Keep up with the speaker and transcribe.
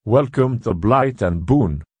Welcome to Blight and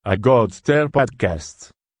Boon, a Godtear podcast.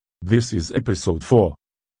 This is episode 4.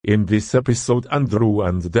 In this episode, Andrew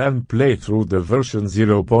and Dan play through the version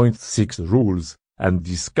 0.6 rules, and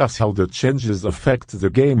discuss how the changes affect the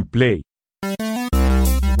gameplay.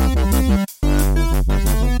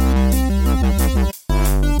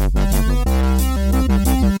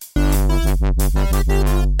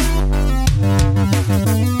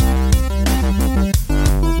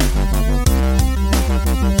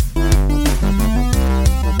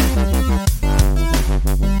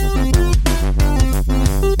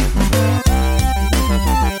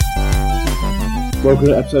 Welcome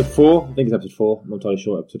to episode 4. I think it's episode 4. I'm not entirely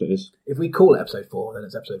sure what episode it is. If we call it episode 4, then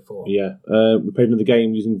it's episode 4. Yeah. We played another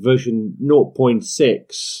game using version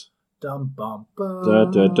 0.6. Dum bum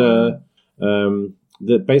bum.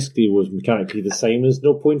 That basically was mechanically the same as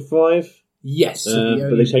 0.5. Yes.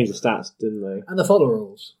 But they changed the stats, didn't they? And the follow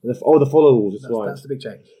rules. The follow rules, that's right. That's the big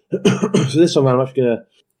change. So this time I'm actually going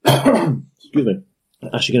to... excuse me.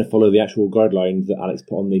 Actually going to follow the actual guidelines that Alex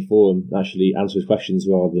put on the forum and actually answer his questions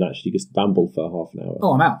rather than actually just ramble for half an hour.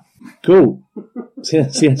 Oh, I'm out. Cool. See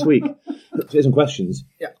you next week. So here's some questions.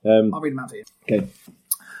 Yeah, I'll read them out to you. Okay.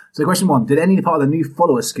 So question 1, did any part of the new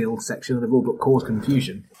follower skill section of the rulebook cause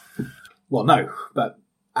confusion? Well, no, but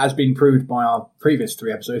as been proved by our previous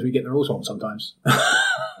 3 episodes, we get the rules wrong sometimes.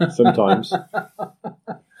 Sometimes.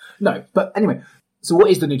 No, but anyway, so what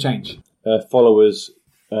is the new change? Followers...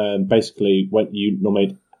 basically, when you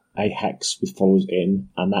nominate a hex with followers in,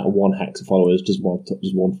 and that one hex of followers does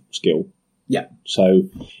one skill. Yeah. So,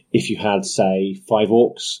 if you had, say, 5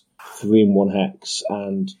 orcs, 3 in one hex,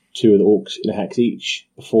 and 2 of the orcs in a hex each,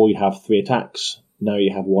 before you have 3 attacks, now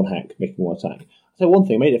you have 1 hex making 1 attack. So one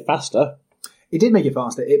thing, it made it faster. It did make it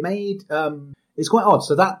faster. It made... it's quite odd.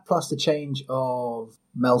 So that plus the change of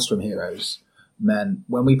Maelstrom heroes meant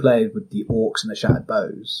when we played with the orcs and the shattered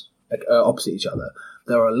bows, opposite each other,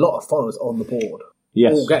 there are a lot of followers on the board.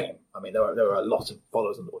 Yes. All game. I mean, there are a lot of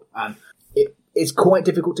followers on the board. And it's quite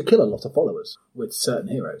difficult to kill a lot of followers with certain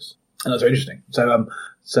heroes. And that's very interesting.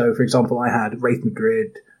 So for example, I had Wraith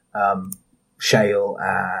Madrid, Shale,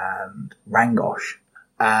 and Rangosh.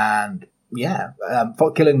 And yeah,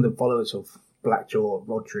 killing the followers of Blackjaw,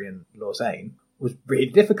 Rhodri, and Lorsain was really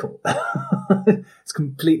difficult. It's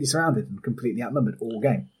completely surrounded and completely outnumbered all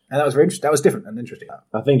game. And that was very interesting. That was different and interesting.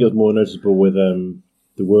 I think it was more noticeable with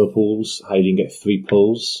the whirlpools, how you didn't get 3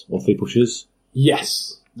 pulls or 3 pushes.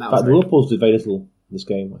 Yes. In fact, the whirlpools did very little in this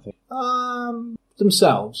game, I think.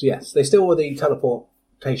 Themselves, yes. They still were the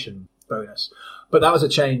teleportation bonus. But that was a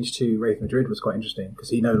change to Wraith Madrid, was quite interesting, because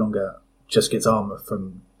he no longer just gets armour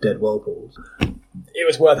from dead whirlpools. It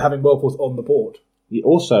was worth having whirlpools on the board.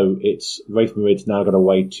 Also, Wraith Madrid's now got a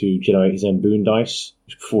way to generate his own Boon dice,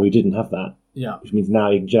 which before he didn't have that. Yeah. Which means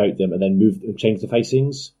now you can generate them and then change the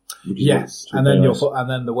facings. Yes, and then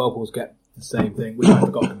the whirlpools get the same thing, which I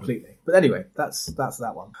forgot completely. But anyway, that's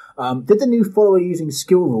that one. Did the new follower using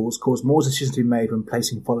skill rules cause more decisions to be made when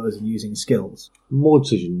placing followers and using skills? More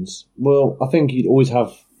decisions. Well, I think you'd always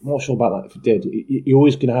have... I'm not sure about that if it did. You're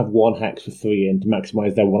always going to have 1 hex for 3 in to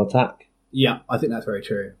maximise their 1 attack. Yeah, I think that's very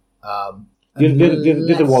true.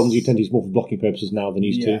 The other ones you tend to use more for blocking purposes now than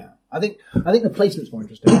used to. I think the placement's more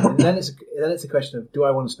interesting. And then it's a question of, do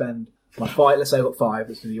I want to spend my 5, let's say I've got 5,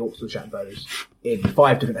 let's do the orcs or shattered bows, in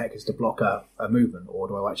 5 different hexes to block a movement, or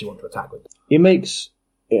do I actually want to attack with them? It makes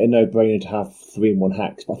it a no-brainer to have 3 in 1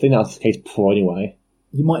 hex, but I think that's the case before anyway.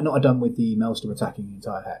 You might not have done with the Maelstrom attacking the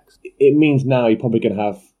entire hex. It means now you're probably going to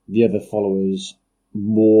have the other followers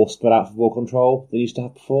more spread out for ball control than you used to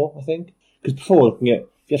have before, I think. Because before, if you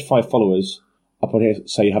had 5 followers, I'd probably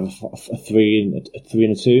say you have a 3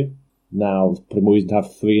 and a 2. Now, it's probably more reason to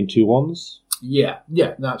have 3 and 2 1s. Yeah,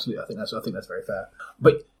 no, absolutely. I think that's very fair.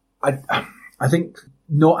 But I think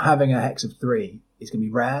not having a hex of 3 is going to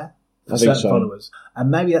be rare for certain followers,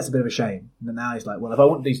 and maybe that's a bit of a shame. And now he's like, well, if I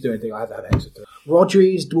want these to do anything, I have to have a hex of 3.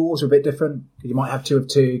 Rhodri's dwarves are a bit different because you might have 2 of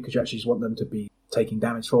 2 because you actually just want them to be taking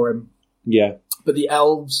damage for him. Yeah, but the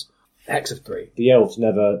elves, hex of 3. The elves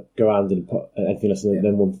never go around and put anything less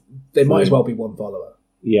than 1. They might as well be 1 follower.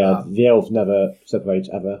 Yeah, the elves never separate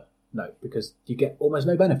ever. No, because you get almost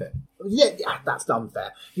no benefit. Yeah, that's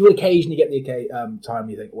unfair. You will occasionally get the time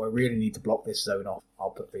you think, well, I really need to block this zone off.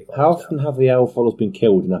 I'll put 3 followers How often have the elf followers been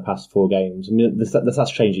killed in the past 4 games? I mean,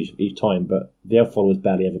 that's changed each time, but the elf followers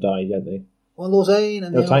barely ever die, don't they? Well, Lorsain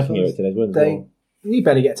and they were tanking it today, weren't they? You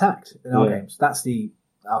barely get attacked in our games.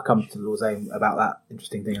 I'll come to Lorsain about that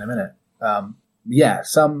interesting thing in a minute.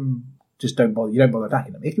 Some just don't bother. You don't bother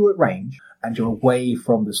attacking them. If you're at range and you're away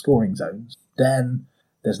from the scoring zones, then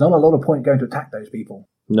there's not a lot of point going to attack those people.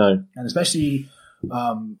 No. And especially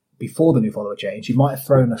before the new follower change, you might have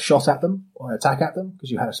thrown a shot at them or an attack at them because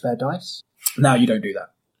you had a spare dice. Now you don't do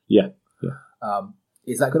that. Yeah.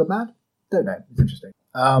 Is that good or bad? Don't know. It's interesting.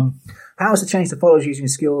 How is the change to followers using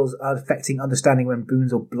skills affecting understanding when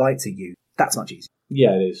boons or blights are used? That's much easier.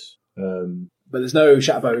 Yeah, it is. But there's no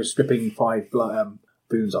Shatterbow stripping 5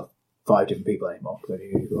 boons off 5 different people anymore, because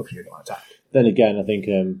obviously you're not attacked. Then again, I think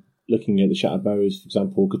looking at the Shattered Bows, for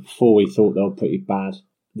example, because before we thought they were pretty bad,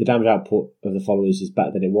 the damage output of the followers is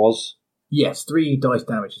better than it was. Yes, 3 dice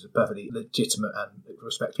damage is a perfectly legitimate and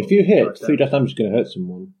respectable. If you hit, 3 dice damage is going to hurt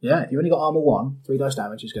someone. Yeah, if you've only got armor 1, 3 dice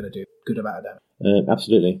damage is going to do a good amount of damage.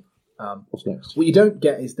 Absolutely. What's next? What you don't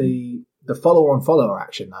get is the follower-on-follower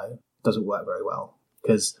action, though, doesn't work very well,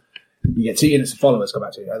 because you get 2 units of followers come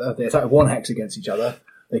back to each other. They attack 1 hex against each other.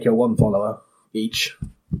 They kill 1 follower each.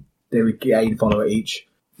 They regain follower each.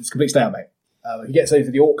 It's a complete stalemate. If you get to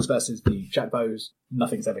the orcs versus the Shatterbows,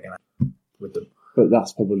 nothing's ever going to happen with them. But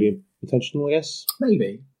that's probably intentional, I guess.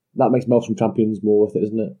 Maybe. That makes Maelstrom Champions more worth it,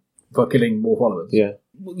 isn't it? For killing more followers. Yeah.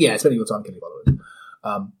 Yeah, spending your time killing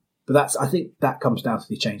followers. But I think that comes down to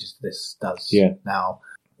the changes this does. Yeah. Now,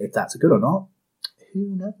 if that's good or not,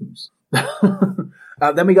 who knows?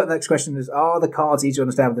 Then we got the next question is, are the cards easy to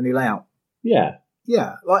understand with the new layout? Yeah.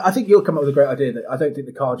 Yeah. I think you'll come up with a great idea that I don't think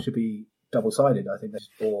the cards should be double-sided. I think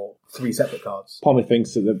or 3 separate cards. Palmer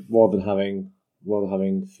thinks that rather than having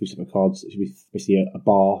 3 separate cards, it should be basically a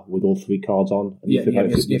bar with all 3 cards on. And Yeah, you have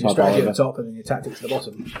your strategy at the top and then your tactics at the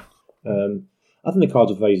bottom. I think the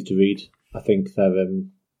cards are very easy to read. I think they're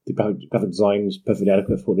the graphic design is perfectly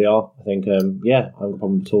adequate for what they are. I think, I haven't got a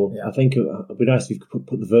problem at all. Yeah. I think it'd be nice if you could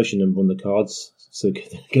put the version number on the cards so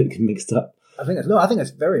it get mixed up. I think that's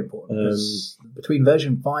very important. Because between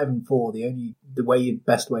version 5 and 4, the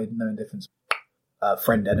best way of knowing the difference,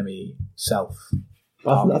 friend, enemy, self.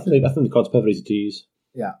 I think the cards are perfectly easy to use.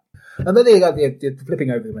 Yeah. And then they got the flipping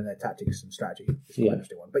over them in their tactics and strategy. It's quite an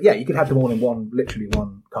interesting one. But yeah, you could have them all in literally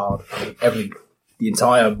one card. The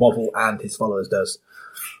entire model and his followers does.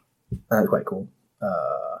 That's quite cool.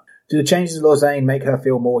 Do the changes to Lorzaine make her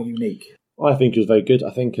feel more unique? I think it was very good.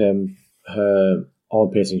 I think her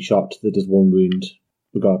arm-piercing shot that does 1 wound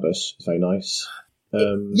regardless is very nice.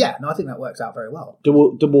 I think that works out very well.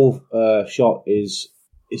 Double shot is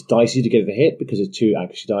dicey to get the hit because it's 2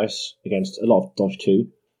 accuracy dice against a lot of dodge 2.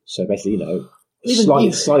 So basically,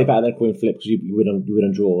 slightly better than a coin flip because you win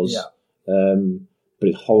on draws. Yeah. But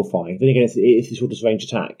it's horrifying. Then again, it's the shortest range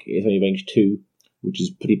attack. It's only range 2, which is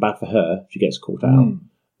pretty bad for her if she gets caught out.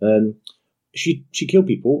 She killed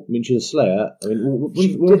people. I mean, she's a slayer. I mean,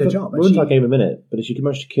 she did her job. We'll talk game in a minute, but she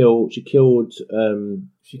managed to kill. She killed Rangosh.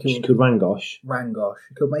 She killed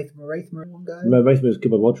Wraithmere in one go. No, Wraithmere was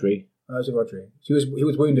killed by Rhodri. Oh, it was Rhodri. He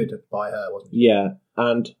was wounded by her, wasn't he? Yeah,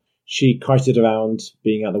 and she kited around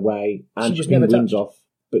being out of the way, and she getting wounds off.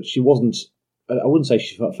 But she wasn't. I wouldn't say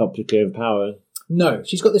she felt particularly overpowered. No,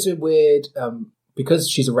 she's got this weird. Because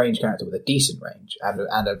she's a range character with a decent range and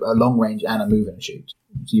a long range and a move and a shoot.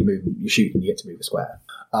 So you move, you shoot, and you get to move a square.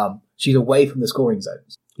 She's away from the scoring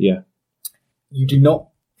zones. Yeah. You do not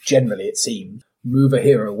generally, it seems, move a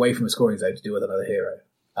hero away from a scoring zone to deal with another hero.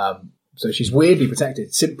 So she's weirdly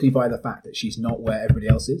protected simply by the fact that she's not where everybody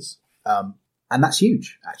else is. And that's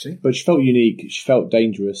huge, actually. But she felt unique. She felt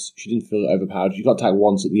dangerous. She didn't feel overpowered. She got attacked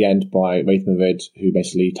once at the end by Wraithmere, who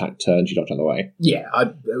basically attacked her and she knocked out of the way. Yeah,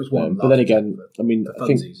 there was one. But then again, I mean, I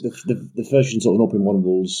think the version sort of 0.1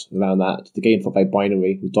 rules around that. The game felt very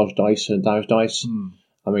binary with dodge dice and damage dice.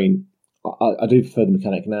 I mean, I do prefer the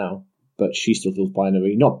mechanic now, but she still feels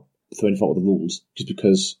binary. Not through any fault of the rules, just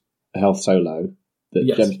because her health's so low that,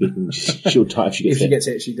 generally speaking, she'll die if she gets hit. If she gets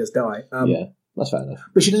hit, she does die. Yeah. That's fair enough.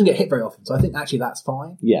 But she doesn't get hit very often, so I think actually that's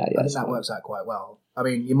fine. Yeah. I think that works out quite well. I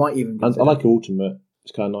mean, you might even. And I like her ultimate.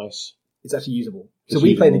 It's kind of nice. It's actually usable. So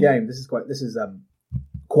we played the game. This is quite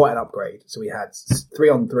an upgrade. So we had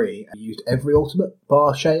 3-on-3 and used every ultimate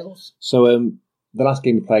bar Shales. So the last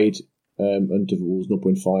game we played under rules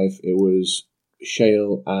 0.5, it was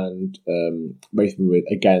Shale and Wraithmere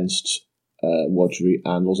against Rhodri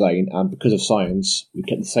and Lorzaine, and because of science, we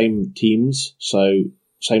kept the same teams. So.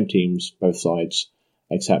 Same teams, both sides,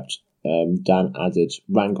 except Dan added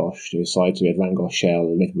Rangosh to his side, so we had Rangosh, Shell,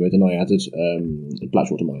 and Wraithmere, and I added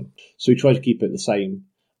Blackwater to mine. So we tried to keep it the same.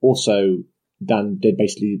 Also, Dan did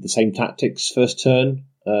basically the same tactics first turn,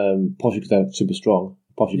 partially because they're super strong,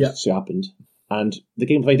 partially because it happened. And the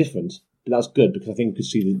game was very different, but that's good because I think you could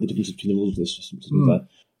see the difference between the rules of this system.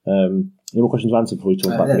 Any more questions to answer before we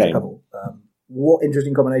talk about the game? A couple. What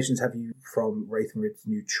interesting combinations have you from Wraithmere's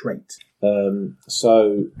new trait?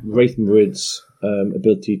 So Wraithmere's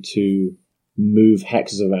ability to move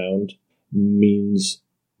hexes around means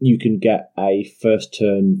you can get a first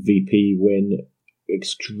turn VP win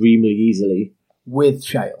extremely easily with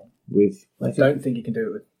Shale. I don't think you can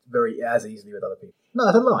do it very as easily with other people. No,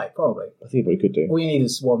 that's a lie, probably. I think what you could do. All you need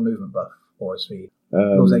is one movement buff or a speed.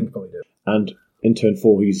 Lord Zane can probably do it. And in turn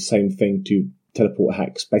 4, he used the same thing to teleport a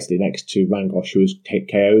Hex basically next to Rangosh, who was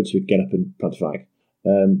KO'd, so he could get up and plant a flag.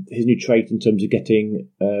 His new trait in terms of getting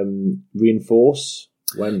reinforce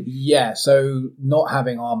when so not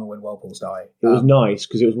having armor when whirlpools die. It was nice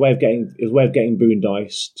because it was a way of getting Boon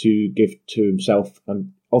dice to give to himself,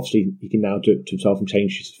 and obviously he can now do it to himself and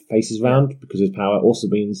change his faces around because his power also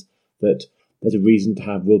means that there's a reason to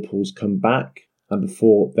have whirlpools come back, and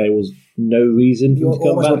before there was no reason for him to come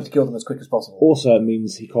always back. wanted to kill them as quick as possible. Also, it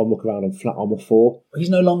means he can't walk around on flat armor 4. He's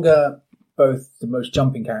no longer both the most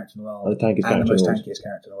jumping character in the world and the most tankiest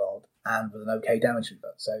character in the world, and with an okay damage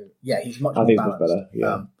feedback. So yeah, he's much more balanced. Much better.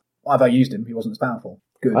 Yeah. I've used him. He wasn't as powerful.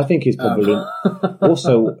 Good. I think he's probably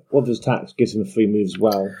also one of his attacks gives him a free move as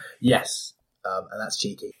well. Yes, and that's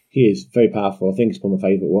cheeky. He is very powerful. I think it's probably my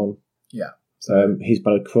favourite one. Yeah. He's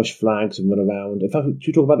about to crush flags and run around. In fact, should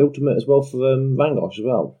we talk about the ultimate as well for Rangosh as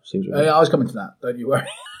well? Seems right. I was coming to that. Don't you worry.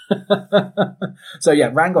 So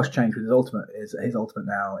yeah, Rangosh changed with his ultimate. His ultimate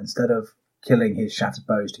now, instead of killing his shattered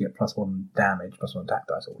bows to get +1 damage, +1 attack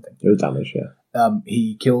dice, sort of thing. It was damage, yeah.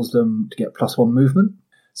 He kills them to get +1 movement.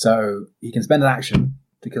 So he can spend an action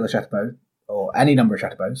to kill a shattered bow, or any number of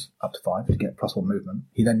shattered bows, up to 5, to get +1 movement.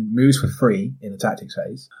 He then moves for free in the tactics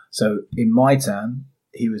phase. So in my turn,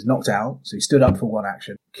 he was knocked out, so he stood up for 1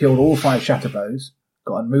 action, killed all 5 shattered bows,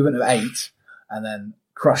 got a movement of 8, and then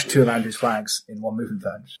crushed 2 of Andrew's flags in 1 movement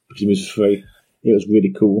turn. Because he moves for free. It was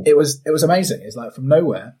really cool. It was amazing. It's like from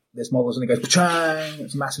nowhere, this model suddenly goes pachang,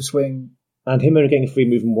 it's a massive swing. And him only getting a free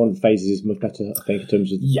move in one of the phases is much better, I think, in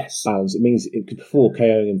terms of balance. It means before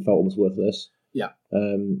KOing him felt almost worthless. Yeah.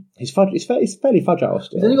 He's fairly fragile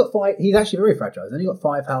still. He's only got 5. He's actually very fragile. He's only got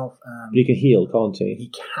 5 health. But he can heal, can't he?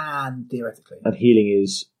 He can, theoretically. And healing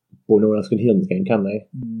is... Well, no one else can heal in this game, can they?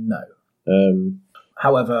 No.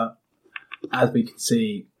 However, as we can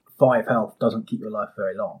see, 5 health doesn't keep your life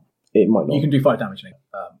very long. It might not. You can do 5 damage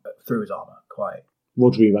through his armour, quite.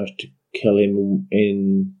 Rhodri managed to kill him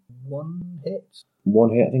in... 1 hit? 1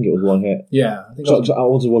 hit? I think it was 1 hit. Yeah. I think I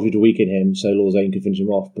wanted Rhodri to weaken him so Lord Zane could finish him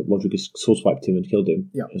off, but Rhodri just sword swiped him and killed him.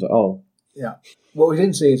 Yeah. It was like, oh. Yeah. What we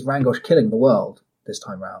didn't see is Rangosh killing the world this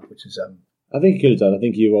time round, which is... I think he could have done. I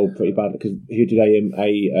think he rolled pretty bad because he did a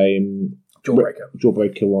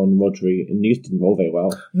jawbreaker on Rhodri, and he didn't roll very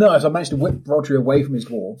well. No, so I managed to whip Rhodri away from his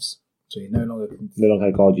dwarves, so he no longer had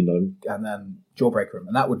a guardian on him, and then jawbreaker him,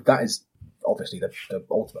 and that is obviously the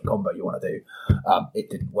ultimate combo you want to do. It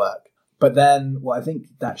didn't work, but then what I think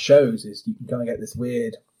that shows is you can kind of get this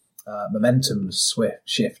weird momentum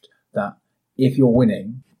shift that if you're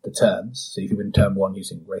winning the turns, so if you win turn 1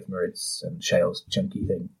 using Wraith Myriads and Shale's chunky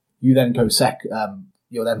thing, you then go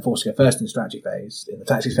you're then forced to go first in the strategy phase. In the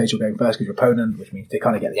tactics phase, you're going first because your opponent, which means they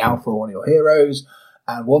kind of get the alpha on one of your heroes.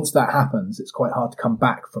 And once that happens, it's quite hard to come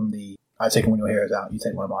back from the, I take one of your heroes out, you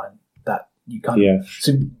take one of mine. That you kind of...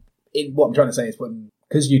 So what I'm trying to say is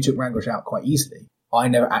because you took Rangosh out quite easily, I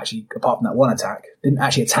never actually, apart from that 1 attack, didn't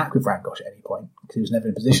actually attack with Rangosh at any point because he was never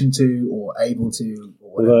in a position to or able to.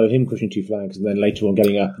 Although him crushing 2 flags and then later on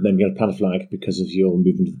getting up and then being able to plant a flag because of your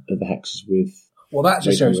movement of the hexes with... Well, that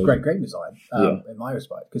just shows great game design in my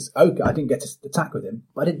respect. Because I didn't get to attack with him,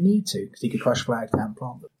 but I didn't need to because he could crush flags and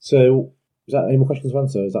plant them. So, is that any more questions to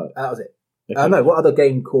answer? That was it. Okay. No, what other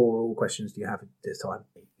game core rule questions do you have this time?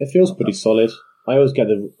 It feels pretty solid. I always get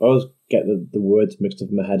the words mixed up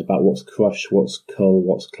in my head about what's crush, what's cull,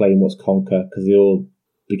 what's claim, what's conquer, because they all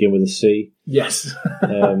begin with a C. Yes.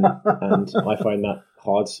 And I find that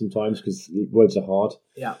hard sometimes because words are hard.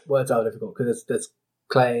 Yeah, words are difficult because there's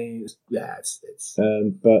claims. Yeah, it's.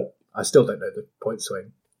 But I still don't know the point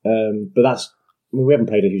swing. But we haven't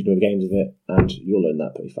played a huge number of games of it, and you'll learn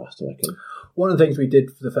that pretty fast, I reckon. One of the things we did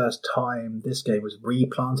for the first time this game was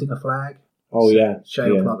replanting a flag. Oh, so yeah.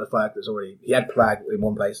 Shale planted a flag that's already... He had flag in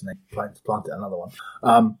one place and then planted another one.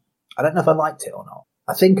 I don't know if I liked it or not.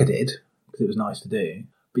 I think I did, because it was nice to do.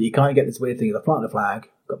 But you kind of get this weird thing of I planted a flag,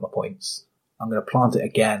 got my points. I'm going to plant it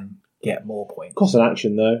again, get more points. Costs an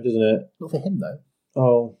action, though, doesn't it? Not for him, though.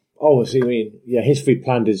 Oh, I see what you mean. Yeah, his free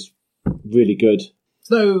plant is really good.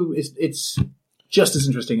 So it's just as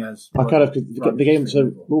interesting as... The game,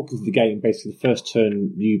 so walking through the game, basically the first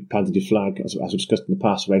turn you planted your flag, as we discussed in the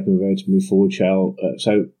past, Raven Road to move forward, Shell.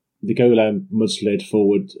 So the golem mudslid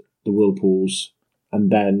forward the whirlpools,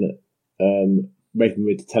 and then Raven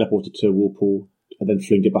Road teleported to a whirlpool, and then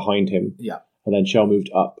flinged it behind him. Yeah. And then Shell moved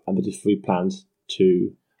up, and they did 3 plans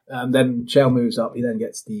to Then Shell moves up. He then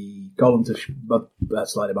gets the Golem to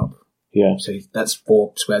slide him up. Yeah. So that's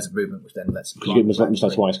 4 squares of movement, which then lets him. Because you must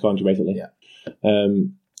like twice, can't you, basically? Yeah.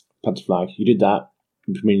 Plant a flag. You did that,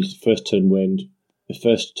 which means the first turn win. The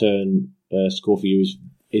first turn score for you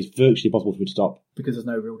is virtually impossible for you to stop. Because there's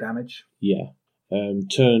no real damage. Yeah.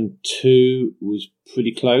 Turn 2 was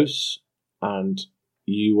pretty close, and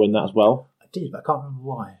you won that as well. I did, but I can't remember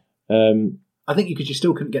why. I think because you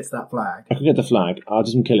still couldn't get to that flag. I could get the flag. I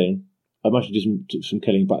did some killing. I managed to do some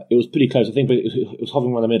killing, but it was pretty close. I think but it was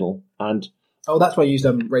hovering around the middle. And that's why I used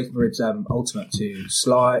Wraithmarid's ultimate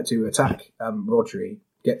to attack Rhodri,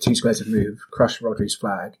 get 2 squares of move, crush Rodri's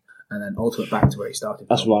flag, and then ultimate back to where he started.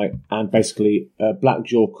 That's right. And basically,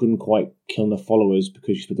 Blackjaw couldn't quite kill the followers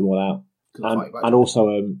because you split them all out. And also,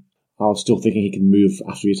 I was still thinking he could move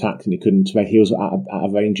after he attacked, and he couldn't. He was at a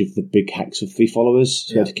range of the big hex of 3 followers,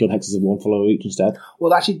 so he had to kill hexes of 1 follower each instead.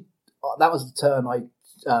 Well, actually, that was the turn I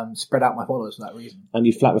spread out my followers for that reason. And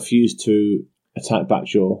he flat refused to attack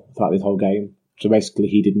Blackjaw throughout this whole game. So basically,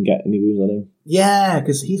 he didn't get any wounds on him. Yeah,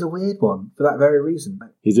 because he's a weird one for that very reason.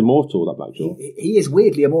 He's immortal, that Blackjaw. He is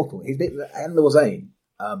weirdly immortal. He's and Lorzaine,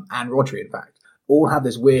 and Rhodri, in fact, all have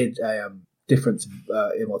this weird difference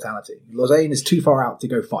of immortality. Lorzaine is too far out to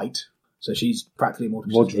go fight, so she's practically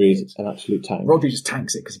immortal. Rhodri is an absolute tank. Rhodri just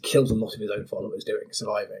tanks it because he kills a lot of his own followers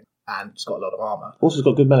surviving, and he's got a lot of armour. Also, he's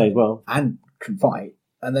got good melee as well. And can fight.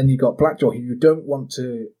 And then you've got Blackjaw, who you don't want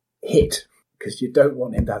to hit, because you don't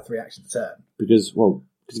want him to have 3 actions a turn. Because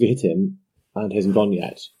if you hit him, and he hasn't gone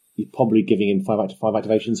yet, you're probably giving him 5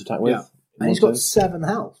 activations to attack with. Yeah. And he's got 7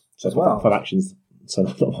 health as well. 5 actions, so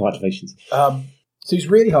not 5 activations. So he's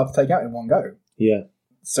really hard to take out in one go. Yeah.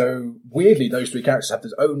 So, weirdly, those 3 characters have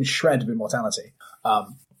their own shred of immortality. So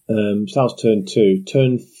that was turn 2.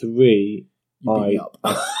 Turn 3, I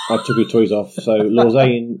took your toys off. So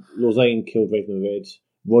Lorzaine killed Wraithmarid,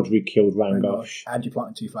 Rhodri killed Rangosh. And you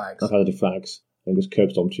planted 2 flags. I planted 2 flags. And just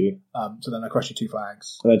curb stomped you. So then I crushed your 2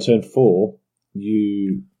 flags. And then turn 4,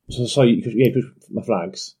 you pushed my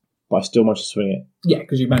flags, but I still managed to swing it. Yeah,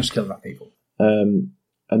 because you managed to kill enough people. And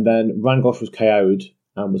then Rangosh was KO'd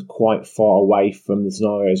and was quite far away from the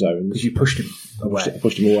scenario zones. Because you pushed him away. I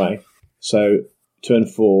pushed him away. So turn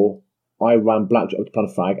 4, I ran Blackjack up to plant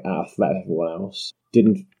a flag out of threat of everyone else.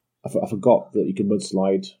 I forgot that you could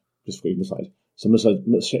mudslide. Just forgot you could mudslide.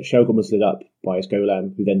 So Shell got mudslid up by his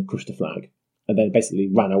golem, who then crushed the flag. And then basically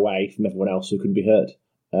ran away from everyone else who couldn't be hurt.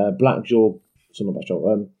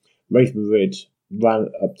 Wraithmarid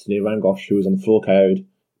ran up to near Rangosh, who was on the floor KO'd,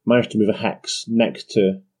 managed to move a hex next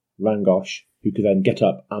to Rangosh, who could then get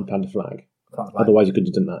up and plant a flag. Otherwise, he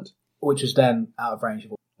couldn't have done that. Which was then out of range.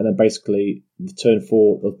 And then basically, the turn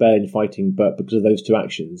 4, there was barely any fighting, but because of those 2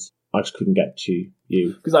 actions, I just couldn't get to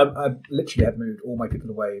you. Because I literally had moved all my people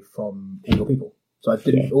away from all your people. So I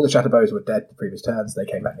didn't. All the Shatterbows were dead the previous turns. They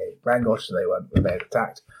came back near Rangosh, so they weren't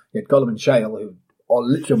attacked. You had Gollum and Shale, who are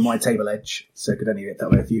literally on my table edge, so could only get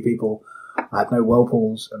that way a few people. I had no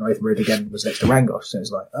Whirlpools, and Wraithmarid again was next to Rangosh, so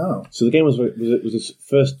it's like, oh. So the game was this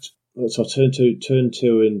first. So turn 2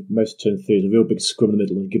 and most of turn 3 is a real big scrum in the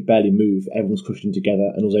middle, and you could barely move. Everyone's crushing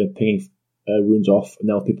together, and also pinging wounds off, and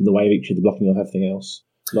now people in the way of each other, blocking off everything else.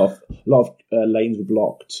 A lot of lanes were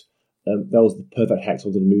blocked. That was the perfect hex I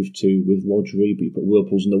wanted to move to with Rhodri, but you put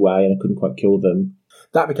Whirlpools in the way and I couldn't quite kill them.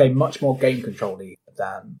 That became much more game control-y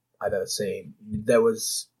than I've ever seen. There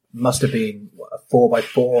must have been a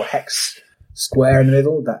 4x4 hex square in the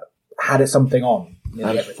middle that had something on.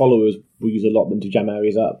 And followers will use a lot of them to jam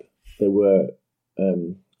areas up. They were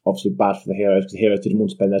obviously bad for the heroes, because the heroes didn't want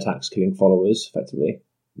to spend their attacks killing followers, effectively,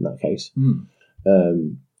 in that case.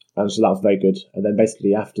 And so that was very good. And then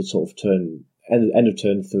basically after sort of end of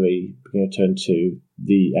turn 3, beginning of turn 2,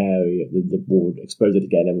 the area, the board exploded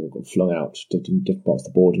again. Everyone got flung out to different parts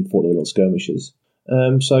of the board and fought their little skirmishes.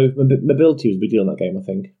 So mobility was a big deal in that game, I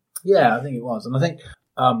think. Yeah, I think it was. And I think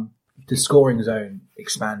the scoring zone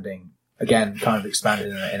expanding, again, kind of expanded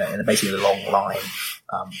in a basically a long line,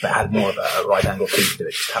 but had more of a right angle piece to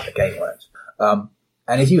it, just how the game works.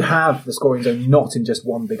 And if you have the scoring zone not in just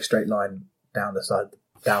one big straight line down the side,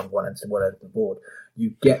 down one end to one end of the board,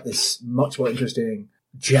 you get this much more interesting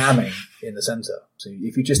jamming in the centre. So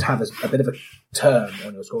if you just have a bit of a turn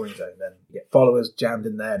on your scoring zone, then you get followers jammed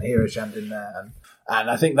in there and heroes jammed in there. And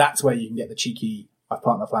I think that's where you can get the cheeky, I've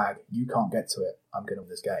planted a flag, you can't get to it, I'm going to win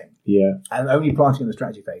this game. Yeah. And only planting in the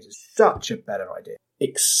strategy phase is such a better idea.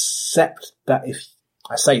 Except that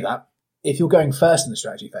if you're going first in the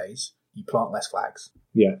strategy phase, you plant less flags.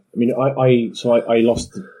 Yeah. I mean, I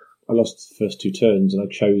lost the first 2 turns and I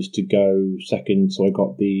chose to go second, so I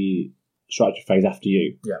got the strategy phase after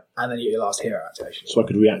you. Yeah, and then you get your last hero activation. So I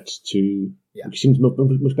could react to... Yeah. Which seems a much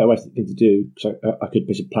better thing to do, because I could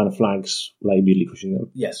basically plan a flags without immediately crushing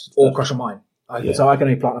them. Yes, or crush on mine. So I can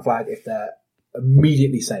only plant a flag if they're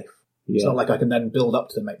immediately safe. Yeah. It's not like I can then build up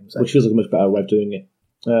to them, make them safe. Which feels like a much better way of doing it.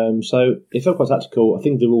 So it felt quite tactical. I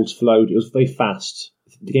think the rules flowed. It was very fast.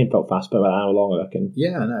 The game felt fast, but about an hour long, I reckon.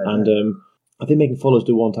 Yeah, I know. And I think making followers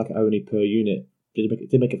do one attack only per unit did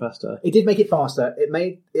make it faster. It did make it faster. It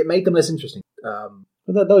made them less interesting.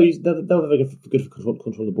 But they were very good for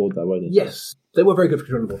controlling the board, though, weren't they? Yes, they were very good for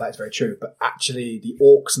controlling the board. That's very true. But actually, the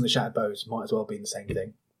orcs and the shattered bows might as well have been the same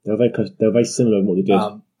thing. They were very similar in what they did,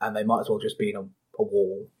 and they might as well just be in a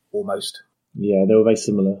wall almost. Yeah, they were very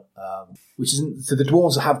similar. Which isn't so. The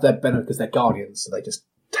dwarves have their benefit because they're guardians, so they just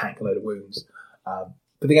tank a load of wounds.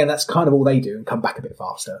 But again, that's kind of all they do and come back a bit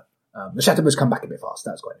faster. The shattered bows come back a bit faster.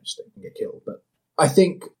 That's quite interesting and get killed. But I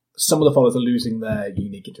think some of the followers are losing their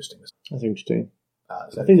unique interestingness. That's interesting.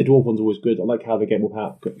 So I think the dwarf one's always good. I like how they get more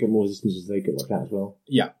power, get more resistance as they get like that as well.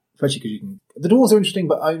 Yeah, especially because you can. The dwarves are interesting,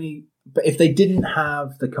 but if they didn't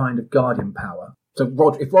have the kind of guardian power. So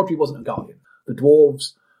if Rhodri wasn't a guardian, the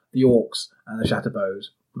dwarves, the orcs, and the shattered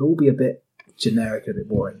bows would all be a bit generic and a bit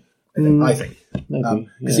boring. I think. Maybe.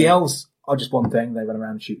 Because the elves are just one thing. They run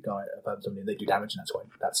around and shoot a guy at somebody, and they do damage, and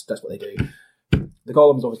that's what they do. The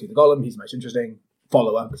golem is obviously the golem. He's the most interesting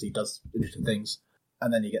follower because he does interesting things.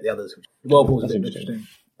 And then you get the others. The whirlpool's a bit interesting.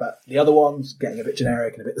 But the other ones, getting a bit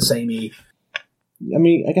generic and a bit the samey. I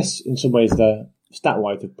mean, I guess in some ways,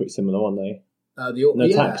 stat-wise, they're pretty similar, aren't they?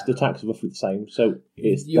 The attacks are roughly the same. So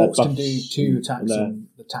it's the orcs can do 2 attacks and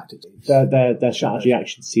the tactics. Their strategy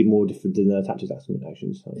actions seem more different than their tactics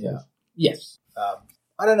actions. Yeah. Yes.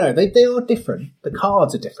 I don't know. They are different. The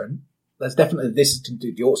cards are different. There's definitely this can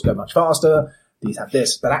do the orcs go much faster. These have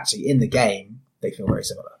this, but actually in the game they feel very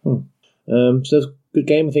similar. So it's a good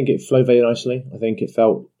game. I think it flowed very nicely. I think it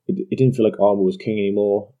didn't feel like Armour was king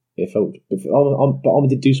anymore. It felt, but Armour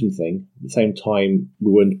did do something. At the same time,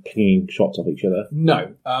 we weren't pinging shots off each other.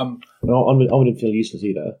 No. Armour didn't feel useless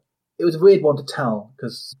either. It was a weird one to tell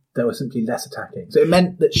because they were simply less attacking. So it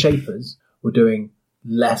meant that Shapers were doing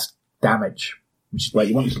less damage, which is where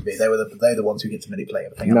you want them to be. They're the ones who get to manipulate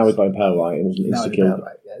everything else. Now we've got Impale, right? It wasn't insta-kill.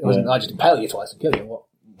 Right? Yeah, it wasn't. I just impale you twice and kill you. What?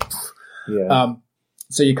 Yeah.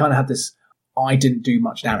 So you kind of had this. I didn't do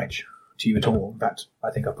much damage to you at all. In fact,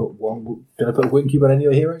 I think I put one. Did I put a Wind Cube on any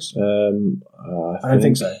of the heroes? I don't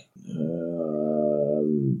think so. I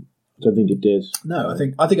don't think it did. No, I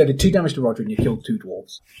think I did 2 damage to Rhodri and you killed 2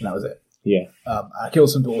 dwarves, and that was it. Yeah. I killed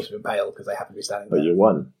some dwarves with Impale because they happened to be standing there. But you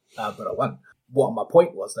won. But I won. What my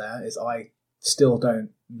point was there is I still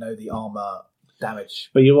don't know the armour damage.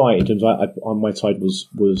 But you're right in terms of on my side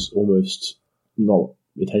was almost not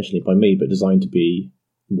intentionally by me, but designed to be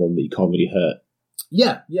one that you can't really hurt.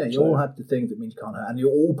 Yeah. You all had the things that means you can't hurt, and you're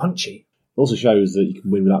all punchy. It also shows that you can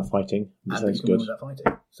win without fighting. And you can win without fighting.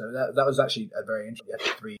 So that was actually a very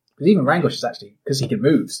interesting. Because even Rangosh is actually, because he can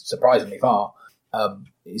move surprisingly far,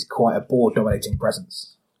 is quite a board-dominating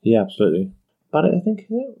presence. Yeah, absolutely. But I think...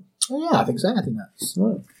 Yeah, I think so. I think that's...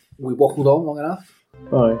 Right. We waffled on long enough.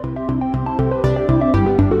 Bye.